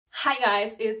Hi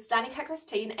guys, it's Danica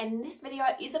Christin, and this video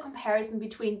is a comparison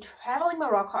between traveling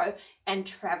Morocco and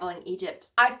traveling Egypt.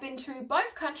 I've been to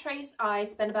both countries. I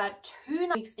spent about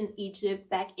 2 weeks in Egypt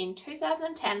back in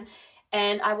 2010,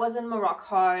 and I was in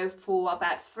Morocco for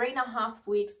about 3.5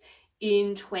 weeks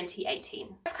in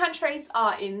 2018. Both countries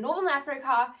are in Northern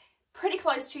Africa, pretty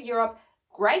close to Europe.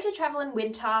 Great to travel in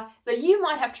winter, so you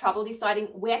might have trouble deciding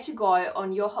where to go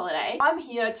on your holiday. I'm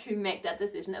here to make that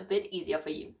decision a bit easier for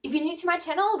you. If you're new to my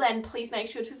channel, then please make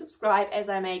sure to subscribe as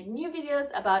I make new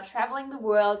videos about traveling the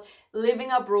world, living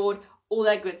abroad, all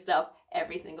that good stuff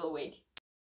every single week.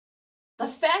 The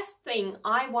first thing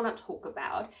I want to talk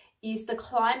about is the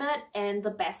climate and the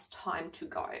best time to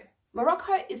go.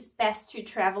 Morocco is best to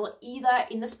travel either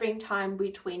in the springtime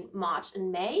between March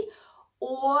and May,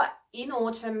 or in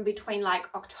autumn between like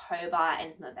October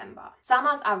and November.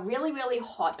 Summers are really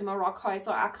hot in Morocco,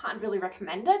 so I can't really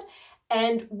recommend it.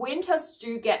 And winters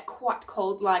do get quite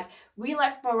cold. Like, we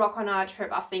left Morocco on our trip,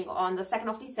 I think, on the 2nd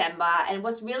of December, and it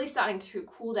was really starting to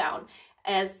cool down,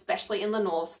 especially in the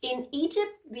north. In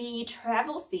Egypt, the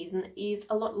travel season is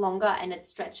a lot longer and it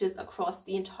stretches across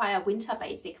the entire winter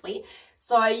basically.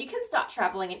 So you can start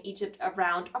traveling in Egypt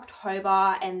around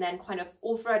October and then kind of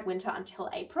all throughout winter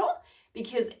until April,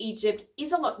 because Egypt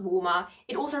is a lot warmer.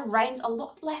 It also rains a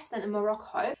lot less than in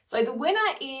Morocco. So the winner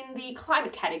in the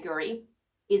climate category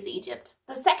is Egypt.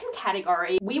 The second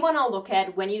category we want to look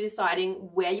at when you're deciding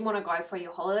where you want to go for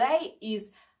your holiday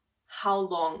is how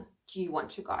long do you want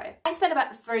to go. I spent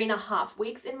about 3.5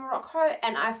 weeks in Morocco,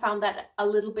 and I found that a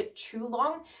little bit too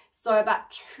long. So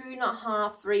about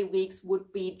 2.5, 3 weeks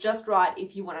would be just right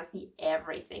if you want to see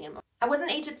everything in Morocco. I was in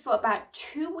Egypt for about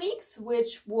 2 weeks,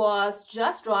 which was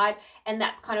just right, and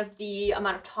that's kind of the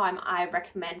amount of time I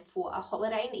recommend for a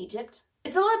holiday in Egypt.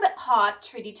 It's a little bit hard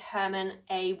to determine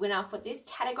a winner for this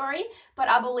category, but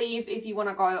I believe if you want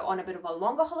to go on a bit of a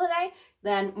longer holiday,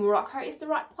 then Morocco is the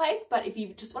right place. But if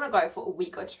you just want to go for a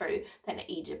week or two, then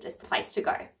Egypt is the place to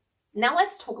go. Now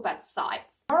let's talk about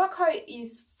sites. Morocco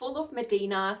is full of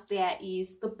Medinas. There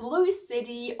is the blue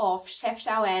city of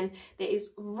Chefchaouen. There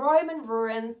is Roman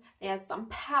ruins. There's some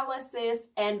palaces.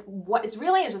 And what is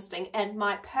really interesting, and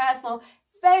my personal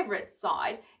favorite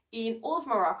site in all of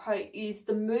Morocco, is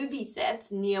the movie sets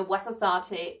near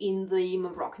Ouarzazate in the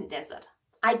Moroccan desert.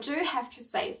 I do have to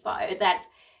say though that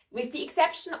with the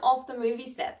exception of the movie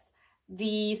sets,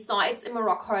 the sites in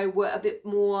Morocco were a bit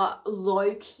more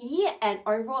low-key, and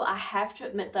overall I have to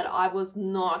admit that I was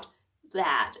not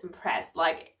that impressed.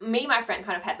 Like, me and my friend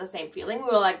kind of had the same feeling. We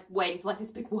were like waiting for like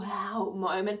this big wow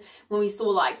moment when we saw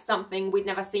like something we'd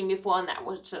never seen before, and that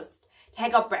was just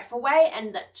take our breath away,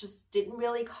 and that just didn't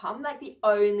really come. Like, the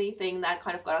only thing that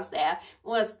kind of got us there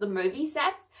was the movie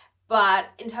sets. But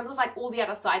in terms of like all the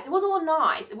other sites, it was all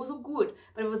nice, it was all good,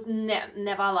 but it was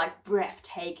never like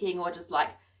breathtaking or just like,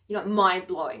 you know,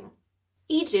 mind-blowing.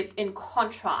 Egypt, in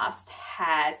contrast,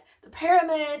 has the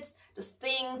pyramids, the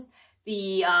Sphinx,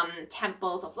 the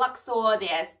temples of Luxor.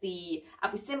 There's the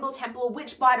Abu Simbel temple,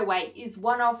 which, by the way, is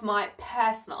one of my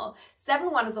personal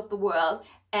 7 wonders of the world.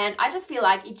 And I just feel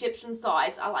like Egyptian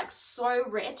sites are like so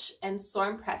rich and so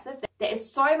impressive. There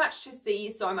is so much to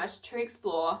see, so much to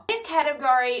explore. This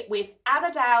category, without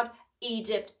a doubt,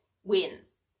 Egypt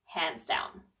wins, hands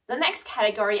down. The next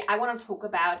category I want to talk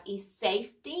about is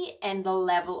safety and the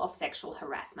level of sexual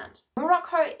harassment.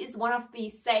 Morocco is one of the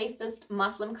safest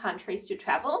Muslim countries to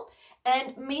travel,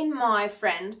 and me and my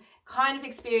friend kind of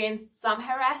experienced some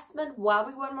harassment while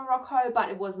we were in Morocco, but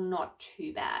it was not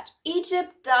too bad.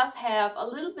 Egypt does have a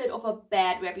little bit of a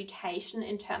bad reputation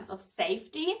in terms of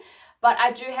safety, but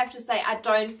I do have to say I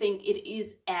don't think it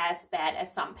is as bad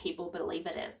as some people believe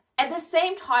it is. At the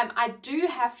same time, I do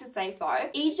have to say though,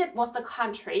 Egypt was the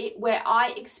country where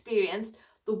I experienced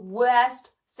the worst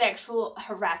sexual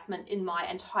harassment in my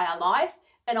entire life,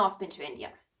 and I've been to India.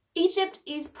 Egypt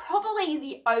is probably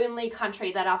the only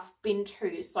country that I've been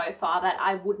to so far that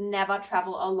I would never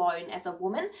travel alone as a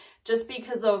woman, just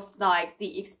because of like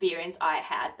the experience I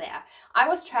had there. I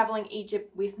was traveling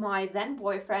Egypt with my then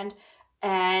boyfriend,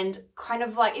 and kind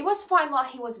of like, it was fine while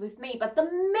he was with me, but the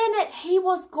minute he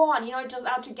was gone, you know, just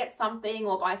out to get something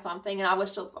or buy something, and I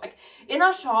was just like in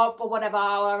a shop or whatever,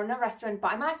 or in a restaurant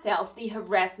by myself, the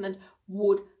harassment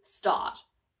would start.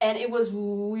 And it was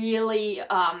really,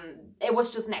 it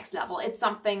was just next level. It's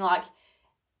something like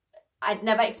I'd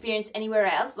never experienced anywhere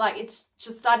else. Like, it's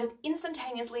just started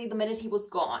instantaneously the minute he was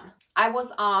gone. I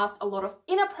was asked a lot of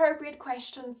inappropriate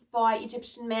questions by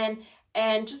Egyptian men,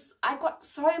 and just, I got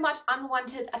so much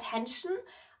unwanted attention.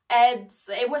 And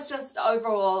it was just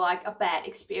overall like a bad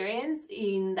experience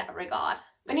in that regard.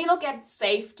 When you look at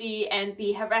safety and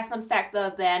the harassment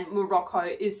factor, then Morocco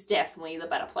is definitely the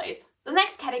better place. The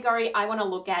next category I want to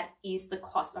look at is the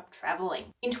cost of traveling.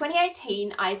 In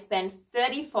 2018, I spent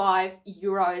 35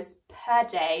 euros per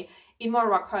day in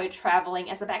Morocco traveling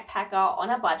as a backpacker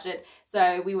on a budget.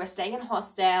 So we were staying in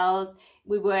hostels,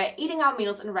 we were eating our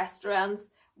meals in restaurants,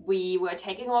 we were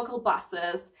taking local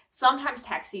buses, sometimes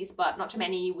taxis, but not too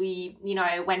many. We,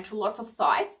 went to lots of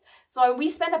sites. So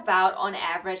we spent about, on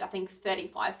average, I think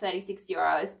 36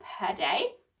 euros per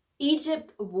day.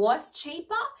 Egypt was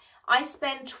cheaper. I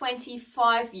spent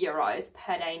 25 euros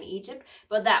per day in Egypt,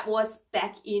 but that was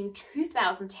back in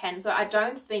 2010, so I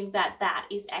don't think that that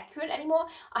is accurate anymore.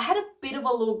 I had a bit of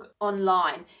a look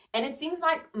online, and it seems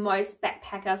like most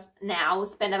backpackers now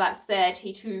spend about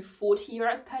 30 to 40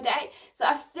 euros per day, so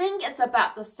I think it's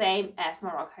about the same as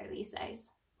Morocco these days.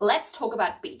 Let's talk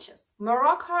about beaches.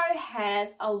 Morocco has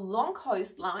a long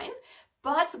coastline,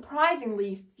 but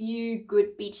surprisingly few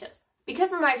good beaches.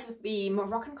 Because most of the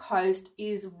Moroccan coast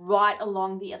is right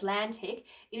along the Atlantic,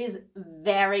 it is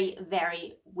very,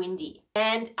 very windy.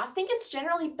 And I think it's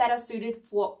generally better suited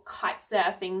for kite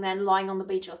surfing than lying on the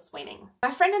beach or swimming.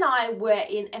 My friend and I were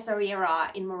in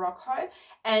Essaouira in Morocco,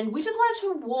 and we just wanted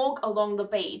to walk along the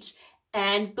beach.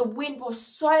 And the wind was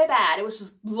so bad, it was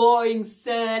just blowing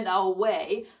sand our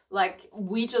way. Like,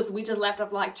 we just left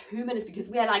after like 2 minutes because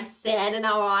we had like sand in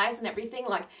our eyes and everything.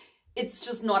 Like, it's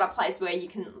just not a place where you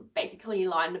can basically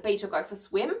lie on the beach or go for a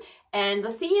swim. And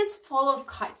the sea is full of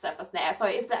kite surfers there. So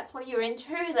if that's what you're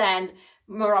into, then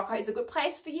Morocco is a good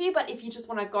place for you. But if you just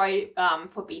want to go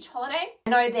for a beach holiday, I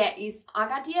know there is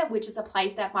Agadir, which is a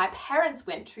place that my parents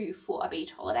went to for a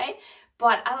beach holiday.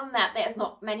 But other than that, there's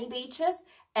not many beaches.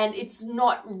 And it's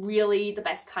not really the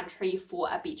best country for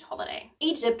a beach holiday.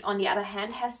 Egypt, on the other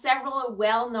hand, has several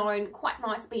well-known, quite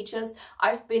nice beaches.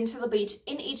 I've been to the beach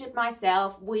in Egypt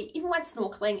myself. We even went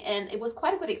snorkeling and it was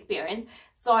quite a good experience.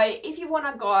 So if you want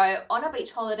to go on a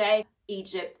beach holiday,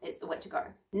 Egypt is the way to go.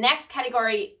 Next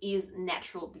category is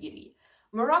natural beauty.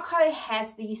 Morocco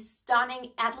has these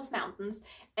stunning Atlas Mountains,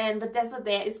 and the desert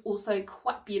there is also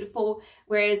quite beautiful,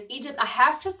 whereas Egypt, I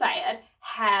have to say it,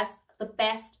 has the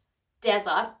best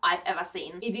desert I've ever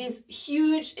seen. It is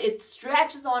huge, it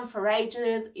stretches on for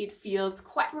ages, it feels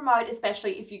quite remote,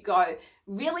 especially if you go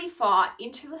really far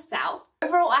into the south.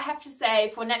 Overall, I have to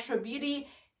say, for natural beauty,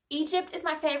 Egypt is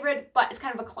my favorite, but it's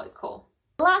kind of a close call.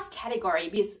 The last category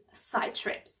is side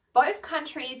trips. Both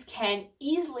countries can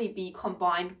easily be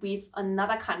combined with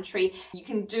another country. You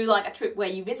can do like a trip where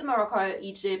you visit Morocco,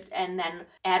 Egypt, and then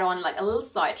add on like a little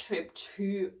side trip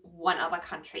to one other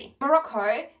country.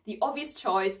 Morocco, the obvious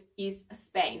choice is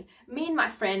Spain. Me and my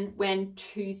friend went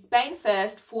to Spain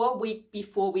first for a week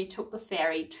before we took the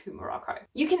ferry to Morocco.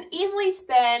 You can easily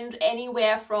spend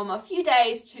anywhere from a few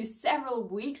days to several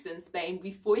weeks in Spain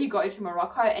before you go to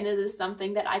Morocco, and it is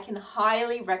something that I can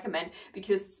highly recommend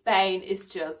because Spain is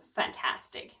just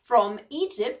fantastic. From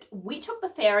Egypt, we took the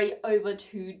ferry over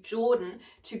to Jordan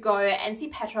to go and see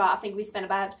Petra. I think we spent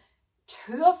about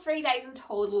 2 or 3 days in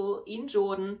total in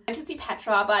Jordan to see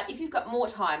Petra, but if you've got more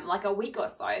time, like a week or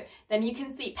so, then you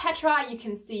can see Petra, you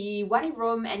can see Wadi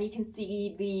Rum, and you can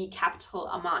see the capital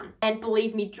Amman. And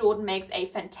believe me, Jordan makes a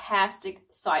fantastic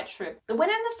side trip. The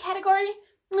winner in this category,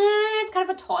 it's kind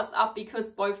of a toss-up because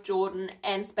both Jordan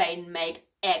and Spain make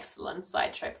excellent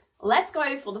side trips. Let's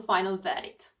go for the final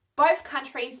verdict. Both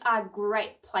countries are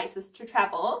great places to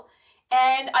travel,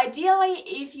 and ideally,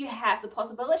 if you have the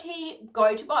possibility,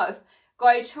 go to both.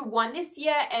 Go to one this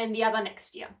year and the other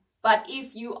next year. But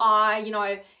if you are,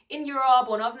 in Europe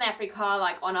or Northern Africa,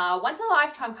 like on a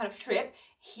once-in-a-lifetime kind of trip,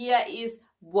 here is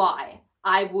why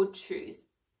I would choose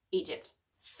Egypt.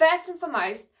 First and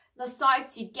foremost, the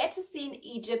sights you get to see in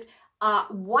Egypt are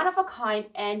one of a kind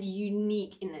and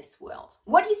unique in this world.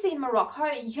 What you see in Morocco,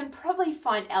 you can probably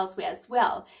find elsewhere as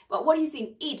well. But what you see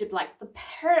in Egypt, like the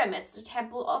pyramids, the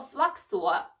Temple of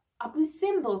Luxor, Abu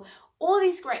Simbel, all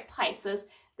these great places,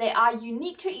 they are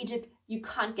unique to Egypt. You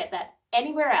can't get that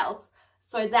anywhere else.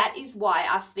 So that is why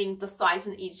I think the sights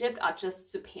in Egypt are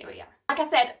just superior. Like I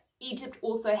said, Egypt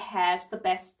also has the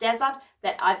best desert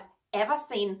that I've ever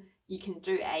seen. You can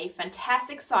do a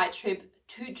fantastic side trip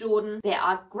to Jordan. There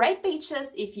are great beaches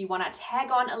if you want to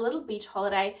tag on a little beach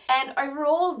holiday, and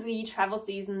overall the travel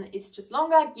season is just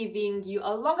longer, giving you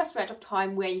a longer stretch of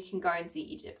time where you can go and see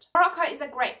Egypt. Morocco is a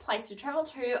great place to travel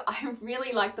to. I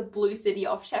really like the blue city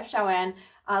of Chefchaouen.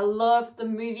 I love the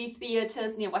movie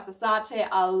theatres near Ouarzazate.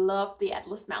 I love the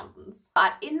Atlas Mountains.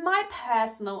 But in my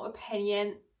personal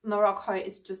opinion, Morocco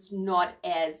is just not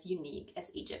as unique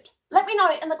as Egypt. Let me know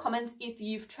in the comments if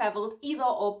you've traveled either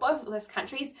or both of those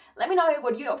countries. Let me know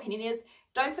what your opinion is.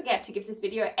 Don't forget to give this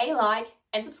video a like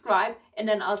and subscribe, and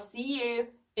then I'll see you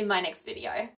in my next video.